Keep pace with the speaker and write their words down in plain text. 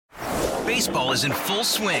Baseball is in full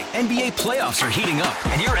swing. NBA playoffs are heating up,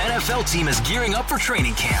 and your NFL team is gearing up for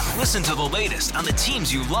training camp. Listen to the latest on the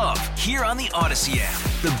teams you love here on the Odyssey app.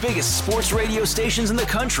 The biggest sports radio stations in the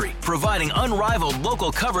country, providing unrivaled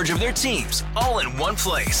local coverage of their teams, all in one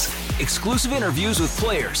place. Exclusive interviews with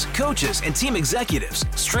players, coaches, and team executives,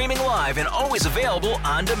 streaming live and always available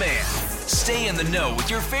on demand. Stay in the know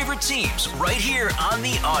with your favorite teams right here on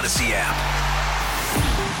the Odyssey app.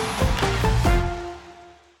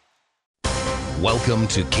 Welcome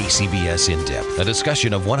to KCBS In Depth, a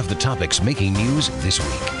discussion of one of the topics making news this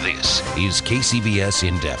week. This is KCBS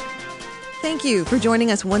In Depth. Thank you for joining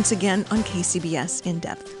us once again on KCBS In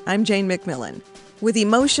Depth. I'm Jane McMillan. With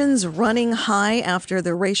emotions running high after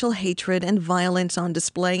the racial hatred and violence on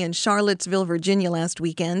display in Charlottesville, Virginia last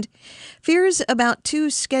weekend, fears about 2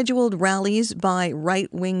 scheduled rallies by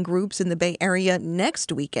right-wing groups in the Bay Area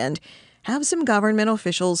next weekend have some government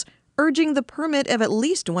officials urging the permit of at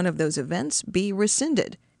least one of those events be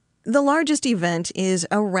rescinded. The largest event is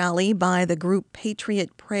a rally by the group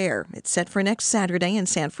Patriot Prayer. It's set for next Saturday in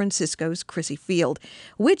San Francisco's Crissy Field,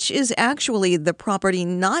 which is actually the property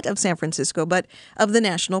not of San Francisco, but of the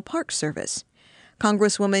National Park Service.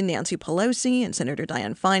 Congresswoman Nancy Pelosi and Senator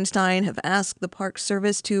Dianne Feinstein have asked the Park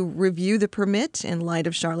Service to review the permit in light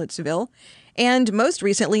of Charlottesville. And most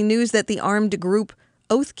recently, news that the armed group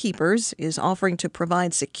Oath Keepers is offering to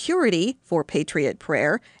provide security for Patriot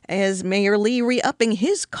Prayer, as Mayor Lee re-upping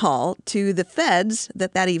his call to the feds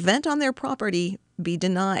that event on their property be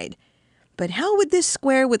denied. But how would this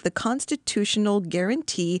square with the constitutional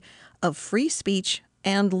guarantee of free speech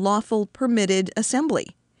and lawful permitted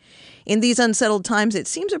assembly? In these unsettled times, it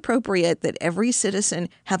seems appropriate that every citizen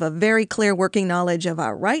have a very clear working knowledge of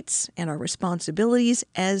our rights and our responsibilities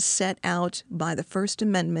as set out by the First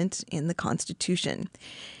Amendment in the Constitution.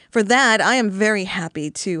 For that, I am very happy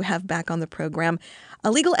to have back on the program a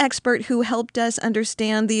legal expert who helped us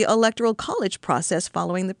understand the Electoral College process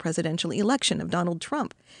following the presidential election of Donald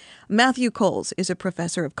Trump. Matthew Coles is a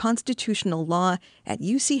professor of constitutional law at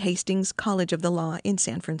UC Hastings College of the Law in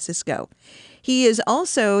San Francisco. He is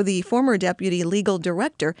also the former deputy legal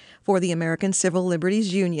director for the American Civil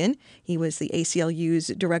Liberties Union. He was the ACLU's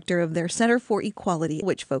director of their Center for Equality,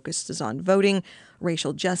 which focuses on voting,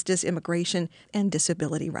 racial justice, immigration, and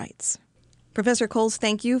disability rights. Professor Coles,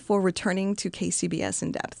 thank you for returning to KCBS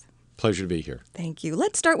In Depth. Pleasure to be here. Thank you.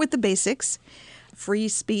 Let's start with the basics. Free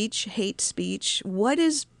speech, hate speech. What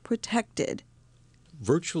is protected?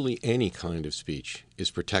 Virtually any kind of speech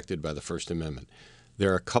is protected by the First Amendment.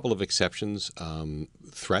 There are a couple of exceptions,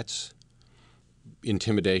 threats,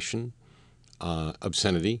 intimidation,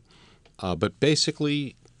 obscenity, but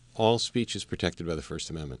basically all speech is protected by the First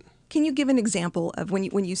Amendment. Can you give an example of when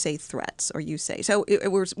you say threats, or you say, so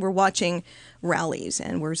we're watching rallies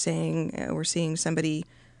and we're seeing somebody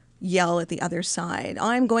yell at the other side,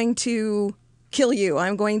 I'm going to kill you,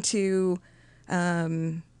 I'm going to,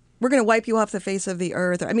 we're going to wipe you off the face of the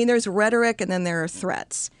earth. I mean, there's rhetoric and then there are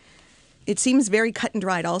threats. It seems very cut and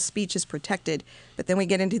dried. All speech is protected. But then we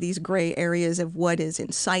get into these gray areas of what is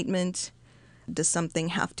incitement. Does something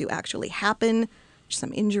have to actually happen?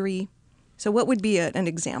 Some injury? So what would be an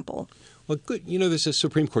example? Well, good. You know, there's a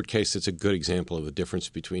Supreme Court case that's a good example of the difference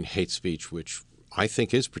between hate speech, which I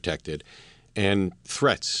think is protected, and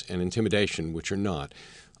threats and intimidation, which are not.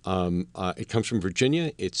 It comes from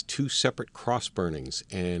Virginia. It's 2 separate cross burnings.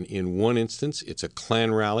 And in one instance, it's a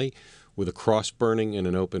Klan rally with a cross burning in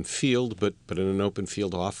an open field, but in an open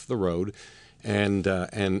field off the road. And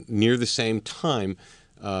near the same time,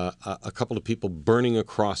 a couple of people burning a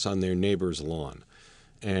cross on their neighbor's lawn.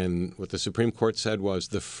 And what the Supreme Court said was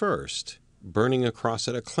the first, burning a cross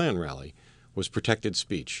at a Klan rally, was protected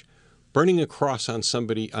speech. Burning a cross on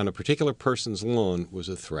a particular person's lawn was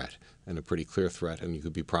a threat, and a pretty clear threat, and you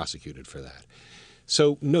could be prosecuted for that.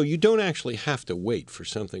 So, no, you don't actually have to wait for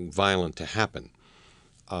something violent to happen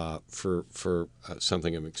for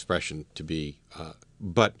something of expression to be,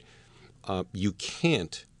 but you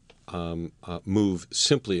can't move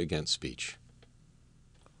simply against speech.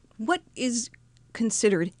 What is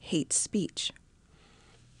considered hate speech?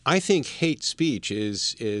 I think hate speech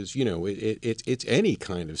is you know, it's any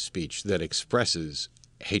kind of speech that expresses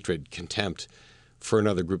hatred, contempt for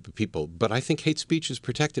another group of people. But I think hate speech is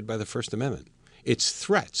protected by the First Amendment. It's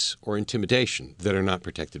threats or intimidation that are not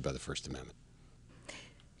protected by the First Amendment.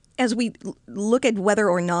 As we look at whether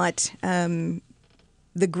or not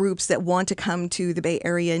the groups that want to come to the Bay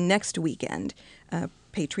Area next weekend,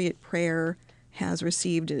 Patriot Prayer has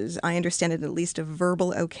received, as I understand it, at least a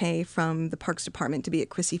verbal okay from the Parks Department to be at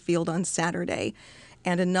Crissy Field on Saturday,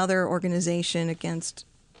 and another organization against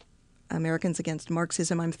Americans Against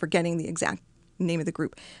Marxism, I'm forgetting the exact name of the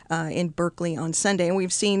group, in Berkeley on Sunday. And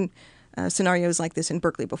we've seen scenarios like this in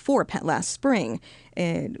Berkeley before, last spring,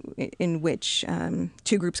 in which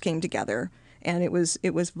two groups came together and it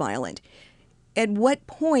was violent. At what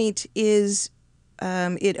point is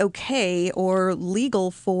it okay or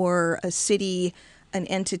legal for a city, an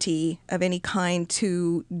entity of any kind,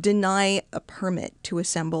 to deny a permit to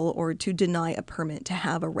assemble or to deny a permit to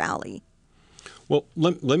have a rally? Well,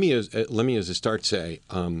 let me as a start say,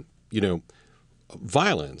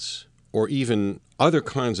 violence or even other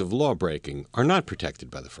kinds of law breaking are not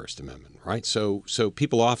protected by the First Amendment, right? So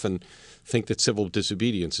people often think that civil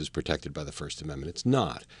disobedience is protected by the First Amendment. It's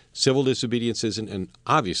not. Civil disobedience isn't, and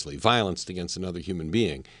obviously violence against another human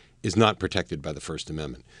being is not protected by the First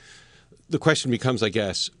Amendment. The question becomes, I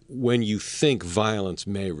guess, when you think violence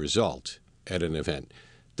may result at an event,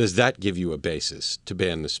 does that give you a basis to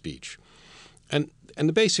ban the speech? And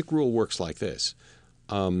the basic rule works like this.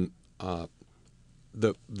 The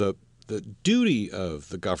duty of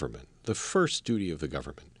the government, the first duty of the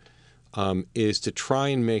government, is to try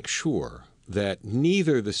and make sure that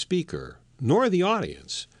neither the speaker nor the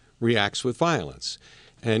audience reacts with violence.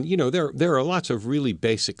 And, there are lots of really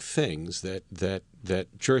basic things that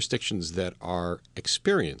jurisdictions that are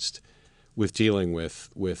experienced with dealing with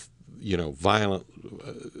violent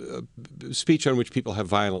speech on which people have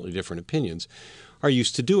violently different opinions are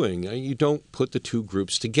used to doing. You don't put the two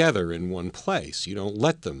groups together in one place. You don't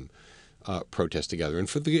let them protest together. And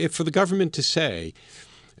for the government to say,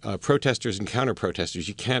 protesters and counter-protesters,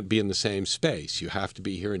 you can't be in the same space. You have to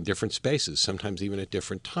be here in different spaces, sometimes even at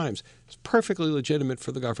different times. It's perfectly legitimate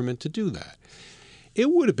for the government to do that.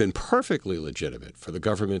 It would have been perfectly legitimate for the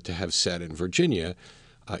government to have said in Virginia,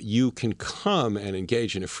 you can come and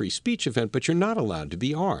engage in a free speech event, but you're not allowed to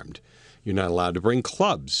be armed. You're not allowed to bring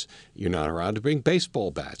clubs. You're not allowed to bring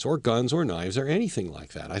baseball bats or guns or knives or anything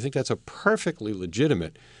like that. I think that's a perfectly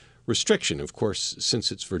legitimate restriction. Of course,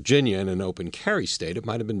 since it's Virginia and an open carry state, it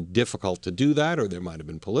might have been difficult to do that, or there might have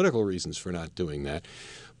been political reasons for not doing that.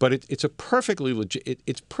 But it's perfectly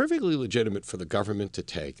legitimate for the government to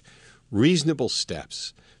take reasonable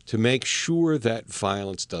steps to make sure that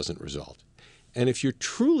violence doesn't result. And if you're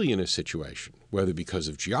truly in a situation, whether because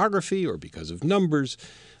of geography or because of numbers,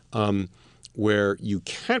 where you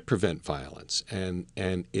can't prevent violence and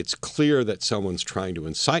it's clear that someone's trying to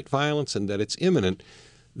incite violence and that it's imminent,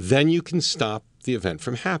 then you can stop the event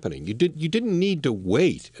from happening. You didn't need to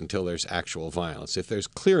wait until there's actual violence. If there's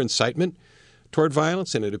clear incitement toward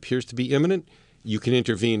violence and it appears to be imminent, you can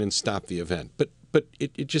intervene and stop the event. But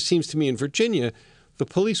it just seems to me in Virginia, the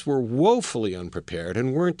police were woefully unprepared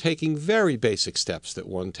and weren't taking very basic steps that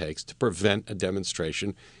one takes to prevent a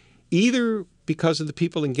demonstration, either because of the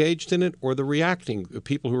people engaged in it or the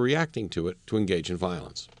people who are reacting to it to engage in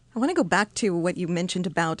violence. I want to go back to what you mentioned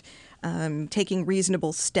about taking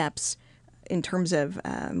reasonable steps in terms of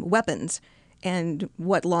weapons and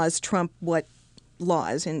what laws trump what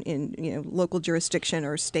laws in local jurisdiction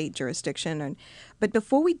or state jurisdiction. But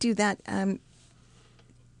before we do that,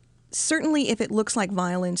 certainly if it looks like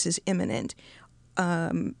violence is imminent,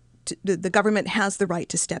 the government has the right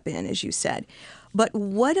to step in, as you said. But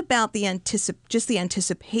what about the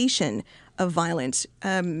anticipation of violence?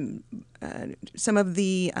 Some of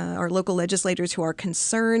our local legislators who are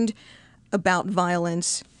concerned about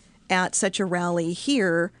violence at such a rally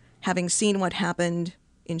here, having seen what happened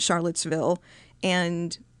in Charlottesville,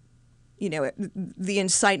 and the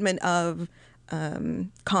incitement of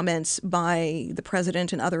comments by the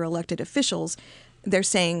president and other elected officials, they're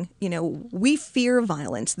saying, we fear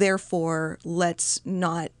violence, therefore let's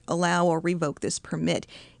not allow or revoke this permit.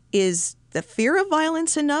 Is the fear of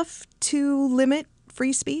violence enough to limit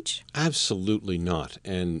free speech? Absolutely not.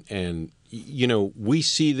 And we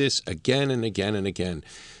see this again and again and again.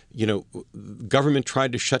 Government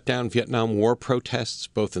tried to shut down Vietnam War protests,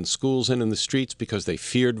 both in schools and in the streets, because they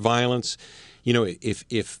feared violence.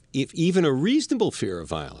 If even a reasonable fear of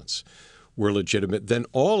violence were legitimate, then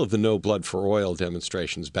all of the No Blood for Oil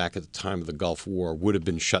demonstrations back at the time of the Gulf War would have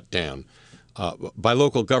been shut down by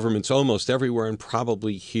local governments almost everywhere, and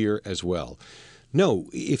probably here as well. No,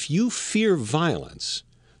 if you fear violence,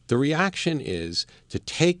 the reaction is to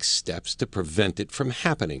take steps to prevent it from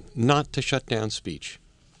happening, not to shut down speech.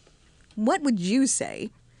 What would you say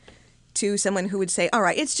to someone who would say, all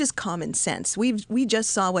right, it's just common sense. We just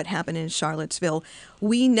saw what happened in Charlottesville.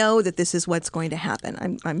 We know that this is what's going to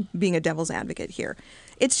happen. I'm being a devil's advocate here.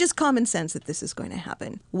 It's just common sense that this is going to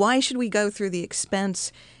happen. Why should we go through the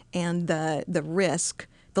expense and the risk,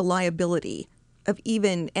 the liability of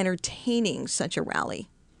even entertaining such a rally?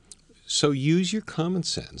 So use your common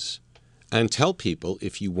sense and tell people,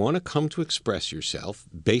 if you want to come to express yourself,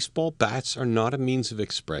 baseball bats are not a means of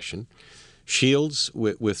expression. Shields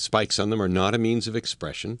with spikes on them are not a means of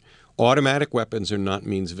expression. Automatic weapons are not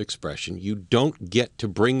means of expression. You don't get to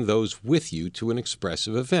bring those with you to an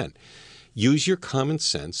expressive event. Use your common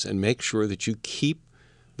sense and make sure that you keep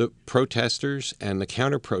the protesters and the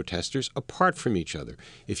counter-protesters apart from each other.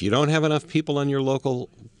 If you don't have enough people on your local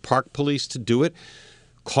park police to do it,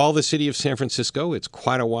 call the city of San Francisco. It's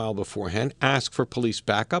quite a while beforehand. Ask for police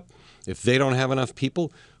backup. If they don't have enough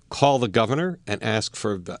people, call the governor and ask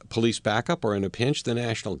for police backup, or in a pinch, the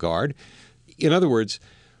National Guard. In other words,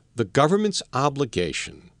 the government's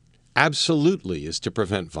obligation absolutely is to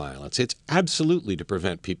prevent violence. It's absolutely to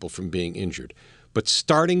prevent people from being injured. But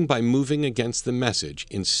starting by moving against the message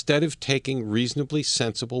instead of taking reasonably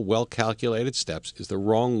sensible, well-calculated steps is the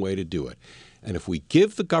wrong way to do it. And if we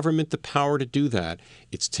give the government the power to do that,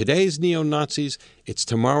 it's today's neo-Nazis, it's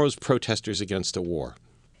tomorrow's protesters against a war.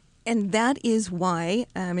 And that is why,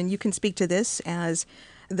 and you can speak to this as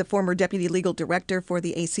the former deputy legal director for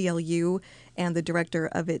the ACLU and the director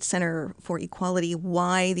of its Center for Equality,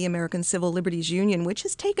 why the American Civil Liberties Union, which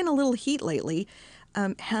has taken a little heat lately,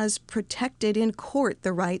 has protected in court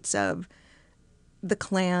the rights of the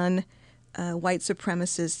Klan, white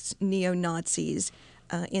supremacists, neo-Nazis,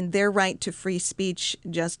 in their right to free speech,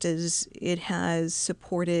 just as it has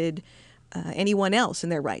supported anyone else in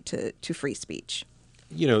their right to free speech.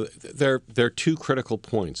 You know, there are two critical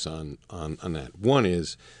points on that. One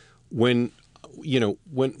is when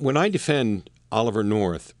I defend Oliver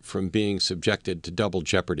North from being subjected to double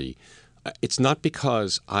jeopardy, it's not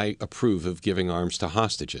because I approve of giving arms to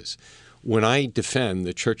hostages. When I defend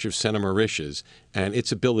the Church of Santa Mauritius and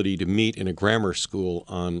its ability to meet in a grammar school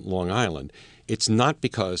on Long Island, it's not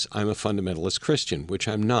because I'm a fundamentalist Christian, which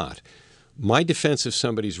I'm not. My defense of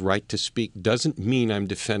somebody's right to speak doesn't mean I'm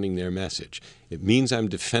defending their message. It means I'm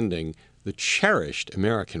defending the cherished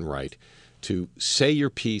American right to say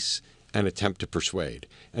your piece and attempt to persuade.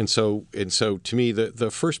 And so to me,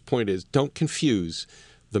 the first point is, don't confuse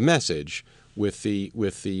the message with the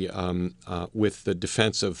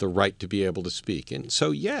defense of the right to be able to speak. And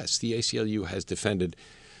so, yes, the ACLU has defended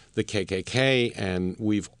the KKK, and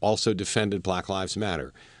we've also defended Black Lives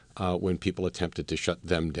Matter when people attempted to shut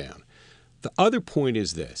them down. The other point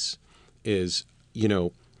is this,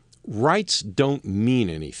 rights don't mean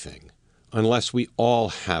anything unless we all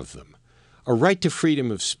have them. A right to freedom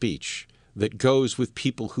of speech that goes with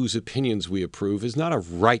people whose opinions we approve is not a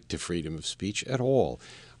right to freedom of speech at all.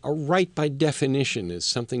 A right, by definition, is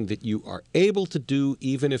something that you are able to do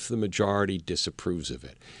even if the majority disapproves of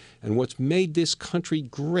it. And what's made this country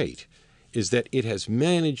great is that it has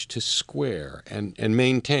managed to square and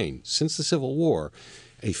maintain, since the Civil War,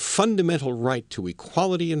 a fundamental right to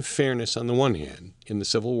equality and fairness on the one hand in the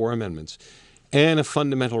Civil War amendments, and a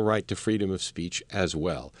fundamental right to freedom of speech as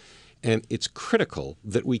well. And it's critical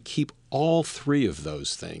that we keep all three of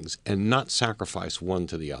those things and not sacrifice one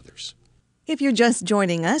to the others. If you're just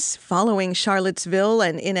joining us, following Charlottesville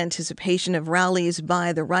and in anticipation of rallies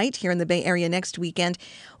by the right here in the Bay Area next weekend,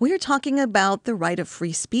 we are talking about the right of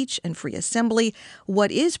free speech and free assembly,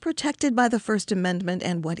 what is protected by the First Amendment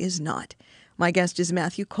and what is not. My guest is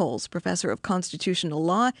Matthew Coles, professor of constitutional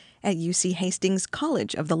law at UC Hastings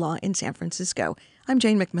College of the Law in San Francisco. I'm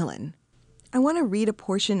Jane McMillan. I want to read a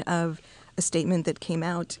portion of a statement that came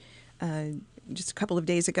out just a couple of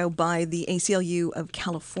days ago by the ACLU of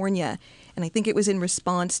California. And I think it was in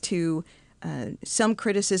response to some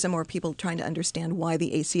criticism or people trying to understand why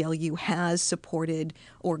the ACLU has supported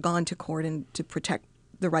or gone to court and to protect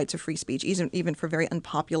the rights of free speech, even for very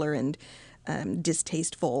unpopular and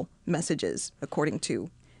distasteful messages, according to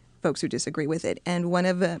folks who disagree with it. And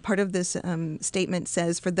part of this statement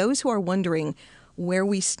says, for those who are wondering where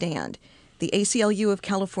we stand, the ACLU of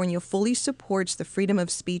California fully supports the freedom of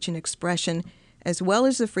speech and expression, as well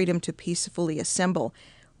as the freedom to peacefully assemble.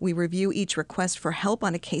 We review each request for help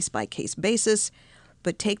on a case-by-case basis,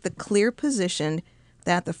 but take the clear position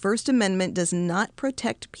that the First Amendment does not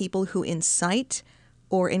protect people who incite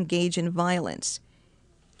or engage in violence.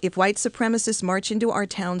 If white supremacists march into our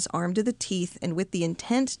towns armed to the teeth and with the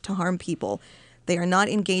intent to harm people, they are not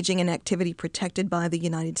engaging in activity protected by the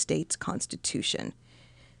United States Constitution.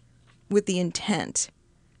 With the intent.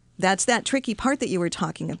 That's that tricky part that you were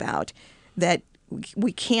talking about, that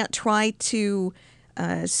we can't try to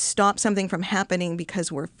stop something from happening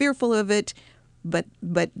because we're fearful of it, but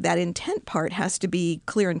that intent part has to be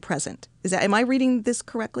clear and present. Am I reading this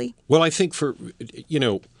correctly? Well, I think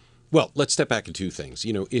let's step back to two things.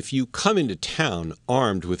 If you come into town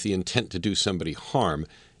armed with the intent to do somebody harm,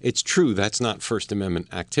 It's true that's not First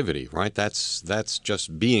Amendment activity, right? That's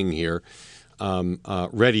just being here,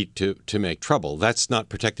 ready to make trouble. That's not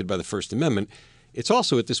protected by the First Amendment. It's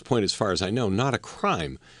also, at this point, as far as I know, not a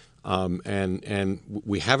crime. And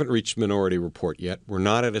we haven't reached Minority Report yet. We're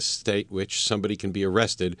not at a state which somebody can be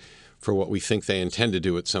arrested for what we think they intend to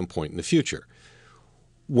do at some point in the future.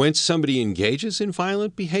 When somebody engages in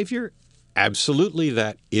violent behavior, absolutely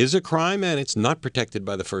that is a crime, and it's not protected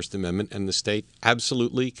by the First Amendment, and the state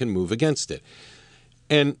absolutely can move against it.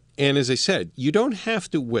 And as I said, you don't have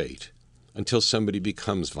to wait until somebody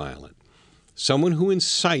becomes violent. Someone who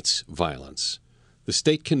incites violence, the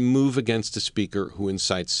state can move against a speaker who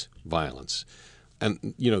incites violence.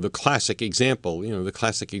 And, the classic example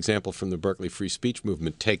from the Berkeley Free Speech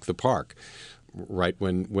Movement, Take the Park, right?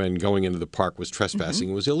 When going into the park was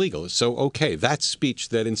trespassing, was illegal. So, okay, that's speech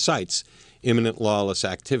that incites imminent lawless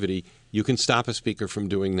activity. You can stop a speaker from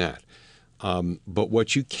doing that. But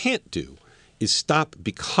what you can't do is stop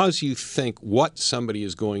because you think what somebody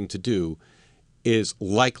is going to do is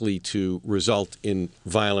likely to result in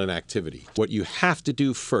violent activity. What you have to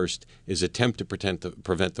do first is attempt to prevent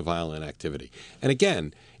the violent activity. And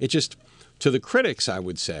again, to the critics, I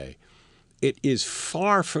would say, it is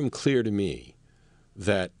far from clear to me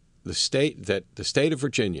that the state of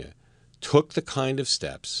Virginia took the kind of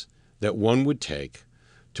steps that one would take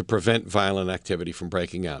to prevent violent activity from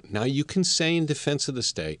breaking out. Now, you can say in defense of the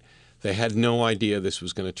state, they had no idea this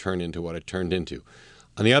was going to turn into what it turned into.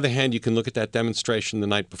 On the other hand, you can look at that demonstration the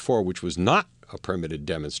night before, which was not a permitted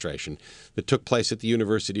demonstration, that took place at the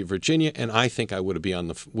University of Virginia, and I think I would have been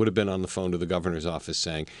on the phone to the governor's office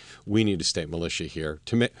saying, we need a state militia here,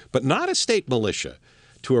 but not a state militia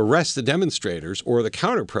to arrest the demonstrators or the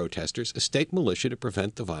counter-protesters, a state militia to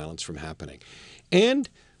prevent the violence from happening. And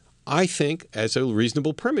I think, as a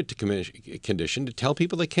reasonable permit condition, to tell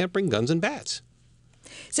people they can't bring guns and bats.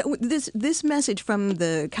 So this message from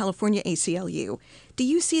the California ACLU, do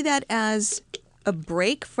you see that as a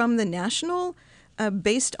break from the national,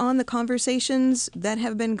 based on the conversations that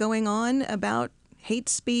have been going on about hate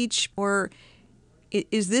speech, or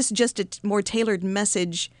is this just a more tailored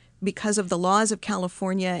message because of the laws of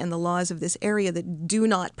California and the laws of this area that do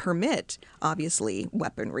not permit, obviously,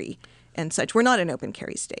 weaponry and such? We're not an open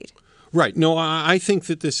carry state. Right. No, I think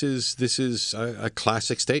that this is a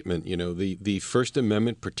classic statement. The First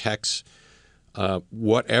Amendment protects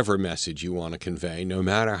whatever message you want to convey, no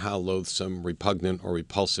matter how loathsome, repugnant, or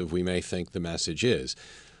repulsive we may think the message is.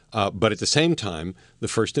 But at the same time, the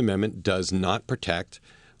First Amendment does not protect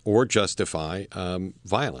or justify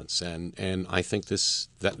violence, and I think that's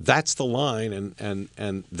the line,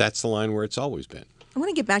 and that's the line where it's always been. I want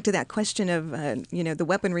to get back to that question of, the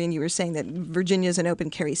weaponry, and you were saying that Virginia is an open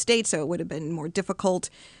carry state, so it would have been more difficult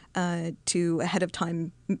to ahead of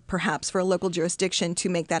time, perhaps, for a local jurisdiction to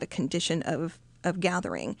make that a condition of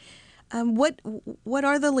gathering. What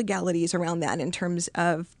are the legalities around that in terms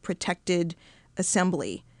of protected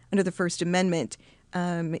assembly under the First Amendment?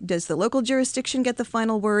 Does the local jurisdiction get the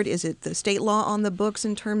final word? Is it the state law on the books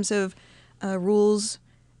in terms of rules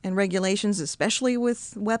and regulations, especially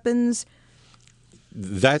with weapons?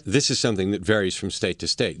 This is something that varies from state to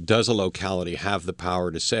state. Does a locality have the power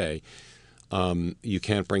to say, you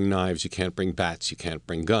can't bring knives, you can't bring bats, you can't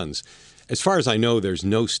bring guns? As far as I know, there's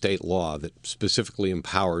no state law that specifically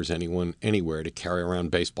empowers anyone anywhere to carry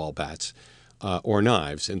around baseball bats or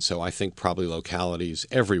knives. And so I think probably localities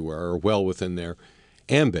everywhere are well within their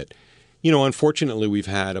ambit. Unfortunately, we've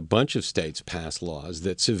had a bunch of states pass laws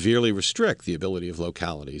that severely restrict the ability of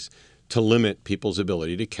localities to limit people's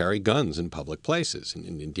ability to carry guns in public places.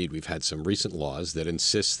 And indeed, we've had some recent laws that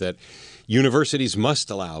insist that universities must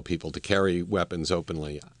allow people to carry weapons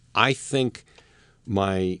openly. I think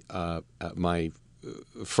my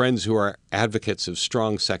friends who are advocates of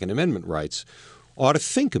strong Second Amendment rights ought to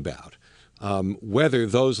think about whether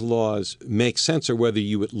those laws make sense, or whether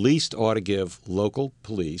you at least ought to give local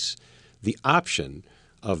police the option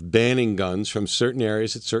of banning guns from certain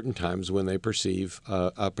areas at certain times when they perceive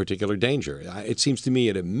a particular danger. It seems to me,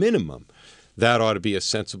 at a minimum, that ought to be a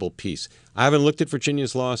sensible piece. I haven't looked at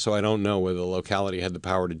Virginia's law, so I don't know whether the locality had the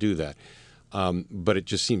power to do that. But it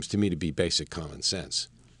just seems to me to be basic common sense.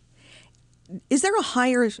 Is there a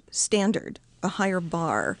higher standard, a higher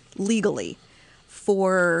bar legally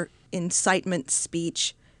for incitement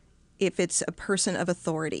speech if it's a person of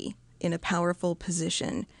authority in a powerful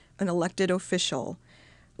position, an elected official?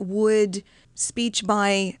 Would speech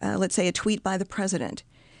by, let's say, a tweet by the president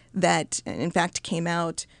that, in fact, came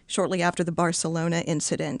out shortly after the Barcelona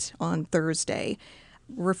incident on Thursday,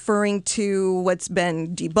 referring to what's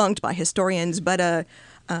been debunked by historians, but a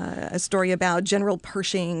a story about General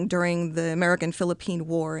Pershing during the American-Philippine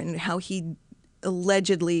War and how he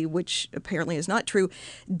allegedly, which apparently is not true,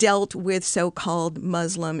 dealt with so-called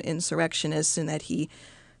Muslim insurrectionists, and that he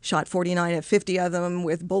shot 49 of 50 of them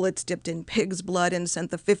with bullets dipped in pig's blood and sent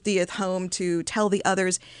the 50th home to tell the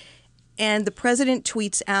others. And the president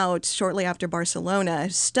tweets out shortly after Barcelona,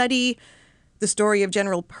 study the story of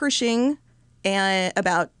General Pershing and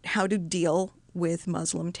about how to deal with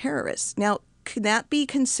Muslim terrorists. Now, could that be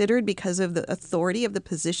considered, because of the authority of the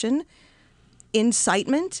position,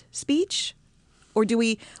 incitement speech? Or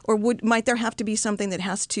might there have to be something that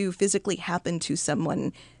has to physically happen to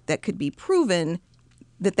someone that could be proven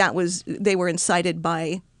that they were incited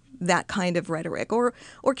by that kind of rhetoric or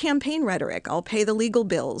campaign rhetoric? I'll pay the legal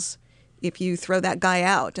bills if you throw that guy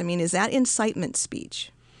out. I mean, is that incitement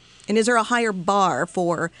speech? And is there a higher bar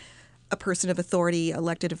for a person of authority,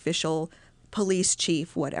 elected official, police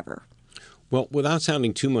chief, whatever? Well, without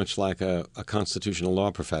sounding too much like a constitutional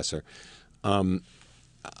law professor,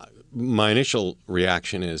 my initial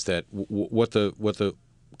reaction is that what the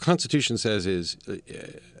Constitution says is,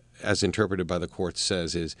 as interpreted by the courts,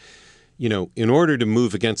 says is, in order to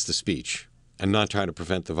move against the speech and not try to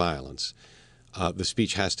prevent the violence, the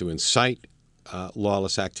speech has to incite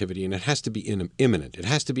lawless activity, and it has to be imminent. It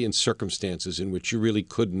has to be in circumstances in which you really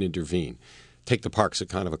couldn't intervene. Take the parks as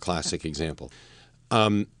kind of a classic example.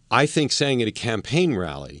 I think saying at a campaign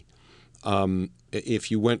rally,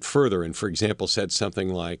 if you went further and, for example, said something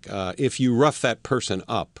like, "If you rough that person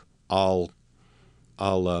up, I'll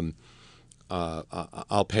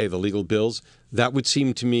pay the legal bills," that would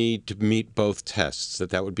seem to me to meet both tests.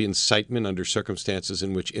 That would be incitement under circumstances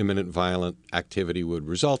in which imminent violent activity would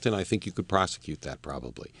result, and I think you could prosecute that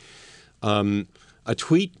probably. A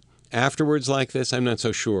tweet afterwards like this, I'm not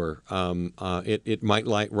so sure. It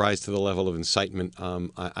might rise to the level of incitement.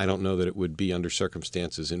 I don't know that it would be under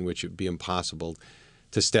circumstances in which it would be impossible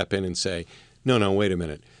to step in and say, no, wait a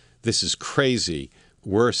minute. This is crazy.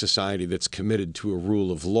 We're a society that's committed to a rule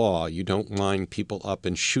of law. You don't line people up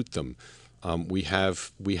and shoot them. We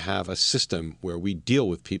have a system where we deal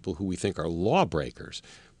with people who we think are lawbreakers,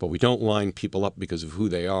 but we don't line people up because of who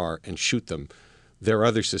they are and shoot them. There are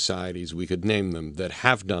other societies, we could name them, that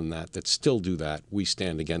have done that still do that. We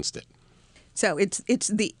stand against it. So it's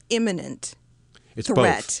the imminent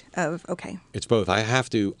threat both. Of, okay. It's both. I have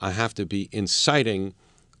to be inciting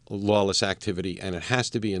lawless activity, and it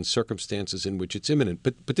has to be in circumstances in which it's imminent.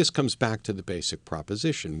 But this comes back to the basic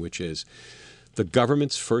proposition, which is the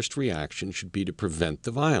government's first reaction should be to prevent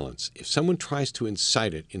the violence. If someone tries to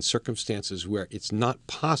incite it in circumstances where it's not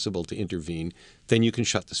possible to intervene, then you can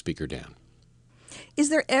shut the speaker down. Is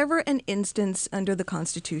there ever an instance under the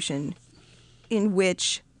Constitution in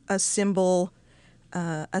which a symbol,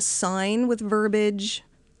 a sign with verbiage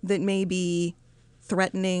that may be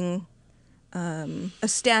threatening, a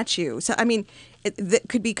statue, so I mean, that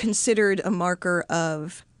could be considered a marker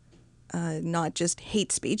of not just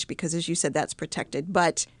hate speech, because as you said, that's protected,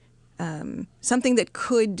 but something that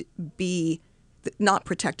could be not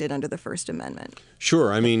protected under the First Amendment?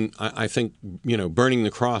 Sure. I mean, I think, burning the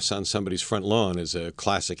cross on somebody's front lawn is a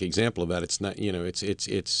classic example of that. It's not,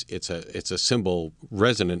 it's a symbol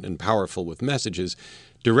resonant and powerful with messages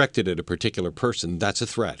directed at a particular person. That's a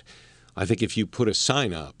threat. I think if you put a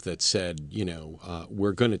sign up that said,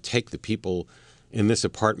 we're going to take the people in this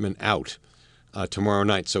apartment out tomorrow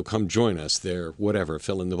night, so come join us there, whatever,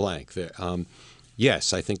 fill in the blank.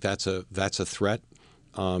 Yes, I think that's a threat.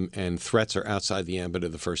 And threats are outside the ambit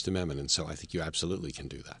of the First Amendment, and so I think you absolutely can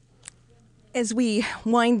do that. As we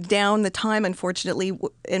wind down the time, unfortunately,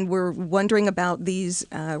 and we're wondering about these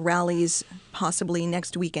rallies possibly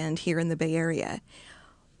next weekend here in the Bay Area,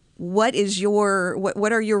 what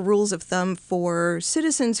are your rules of thumb for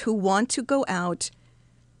citizens who want to go out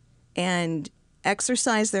and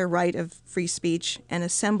exercise their right of free speech and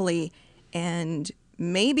assembly, and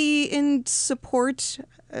maybe in support,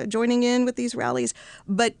 joining in with these rallies,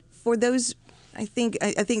 but for those, I think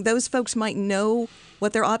those folks might know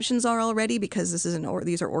what their options are already, because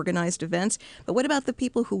these are organized events. But what about the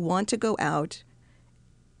people who want to go out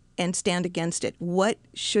and stand against it? What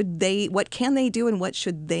can they do, and what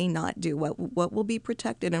should they not do? What will be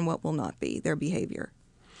protected and what will not be, their behavior?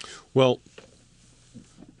 Well,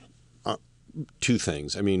 two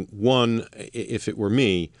things. I mean, one, if it were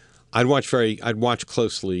me, I'd watch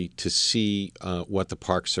closely to see what the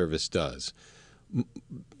Park Service does.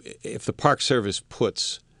 If the Park Service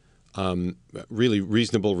puts really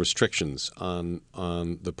reasonable restrictions on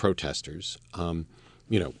the protesters,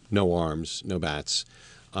 no arms, no bats.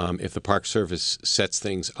 If the Park Service sets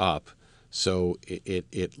things up so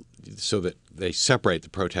so that they separate the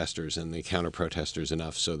protesters and the counter-protesters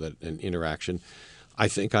enough so that an interaction, I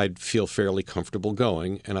think I'd feel fairly comfortable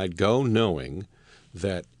going, and I'd go knowing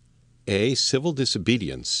that civil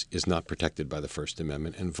disobedience is not protected by the First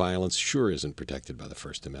Amendment, and violence sure isn't protected by the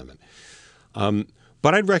First Amendment.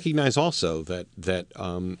 But I'd recognize also that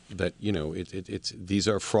these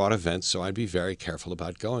are fraud events, so I'd be very careful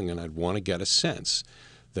about going, and I'd want to get a sense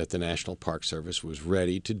that the National Park Service was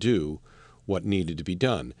ready to do what needed to be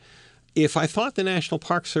done. If I thought the National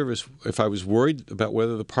Park Service, if I was worried about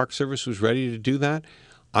whether the Park Service was ready to do that,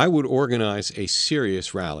 I would organize a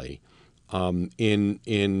serious rally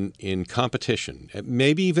in competition,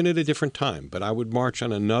 maybe even at a different time. But I would march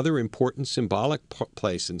on another important symbolic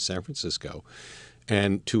place in San Francisco,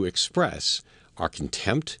 and to express our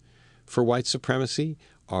contempt for white supremacy,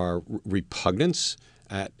 our repugnance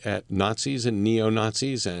at Nazis and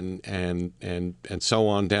neo-Nazis and so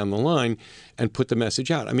on down the line, and put the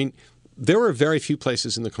message out. I mean, there are very few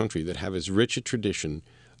places in the country that have as rich a tradition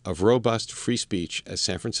of robust free speech as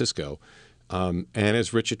San Francisco, and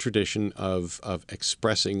as rich a tradition of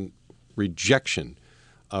expressing rejection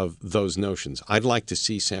of those notions. I'd like to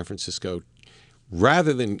see San Francisco,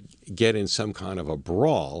 rather than get in some kind of a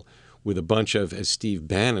brawl with a bunch of, as Steve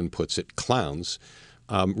Bannon puts it, clowns,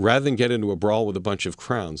 rather than get into a brawl with a bunch of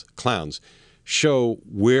clowns, show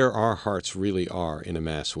where our hearts really are in a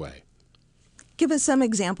mass way. Give us some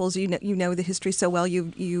examples. You know the history so well.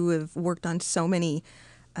 You have worked on so many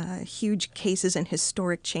huge cases and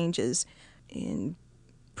historic changes in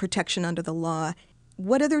protection under the law.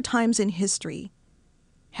 What other times in history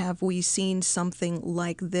have we seen something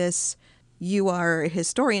like this? You are a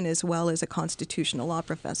historian as well as a constitutional law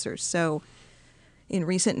professor. So in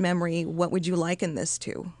recent memory, what would you liken this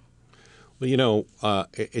to? Well,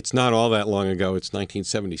 it's not all that long ago. It's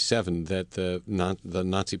 1977 that the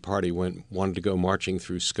Nazi Party wanted to go marching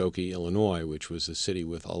through Skokie, Illinois, which was a city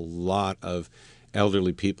with a lot of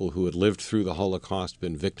elderly people who had lived through the Holocaust,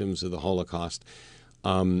 been victims of the Holocaust,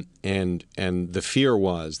 and the fear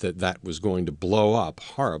was that was going to blow up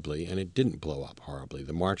horribly, and it didn't blow up horribly.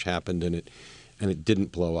 The march happened, and it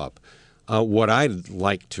didn't blow up. What I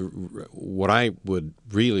would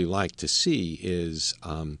really like to see is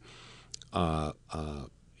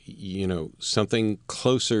something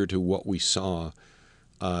closer to what we saw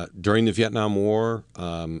during the Vietnam War,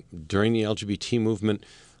 during the LGBT movement,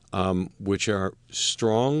 which are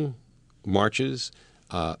strong marches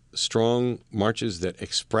that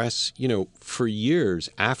express, for years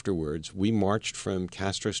afterwards, we marched from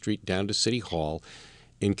Castro Street down to City Hall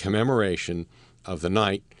in commemoration of the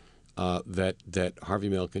night that Harvey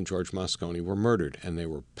Milk and George Moscone were murdered. And they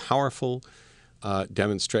were powerful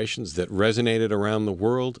demonstrations that resonated around the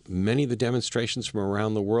world. Many of the demonstrations from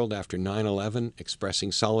around the world after 9/11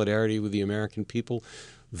 expressing solidarity with the American people,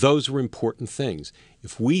 those were important things.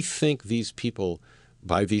 If we think these people,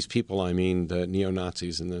 by these people I mean the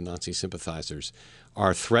neo-Nazis and the Nazi sympathizers,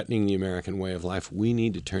 are threatening the American way of life, we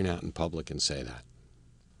need to turn out in public and say that.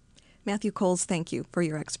 Matthew Coles, thank you for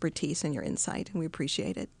your expertise and your insight, and we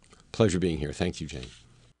appreciate it. Pleasure being here. Thank you, Jane.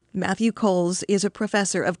 Matthew Coles is a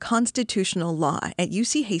professor of constitutional law at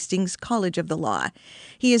UC Hastings College of the Law.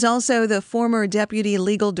 He is also the former deputy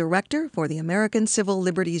legal director for the American Civil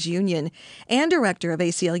Liberties Union and director of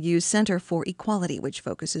ACLU's Center for Equality, which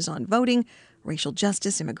focuses on voting, racial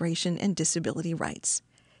justice, immigration, and disability rights.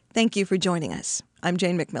 Thank you for joining us. I'm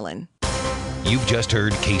Jane McMillan. You've just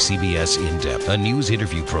heard KCBS In Depth, a news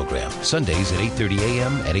interview program, Sundays at 8:30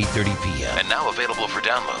 a.m. and 8:30 p.m. And now available for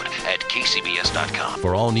download at kcbs.com.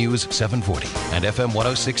 For all news 740 and FM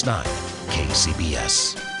 106.9,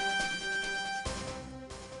 KCBS.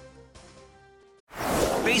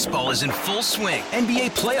 Baseball is in full swing.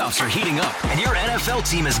 NBA playoffs are heating up, and your NFL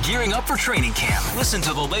team is gearing up for training camp. Listen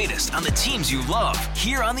to the latest on the teams you love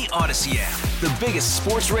here on the Odyssey app. The biggest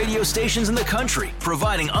sports radio stations in the country,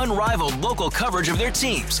 providing unrivaled local coverage of their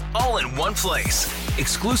teams, all in one place.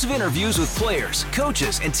 Exclusive interviews with players,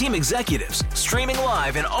 coaches, and team executives, streaming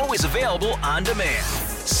live and always available on demand.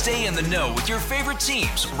 Stay in the know with your favorite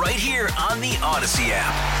teams right here on the Odyssey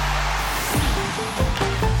app.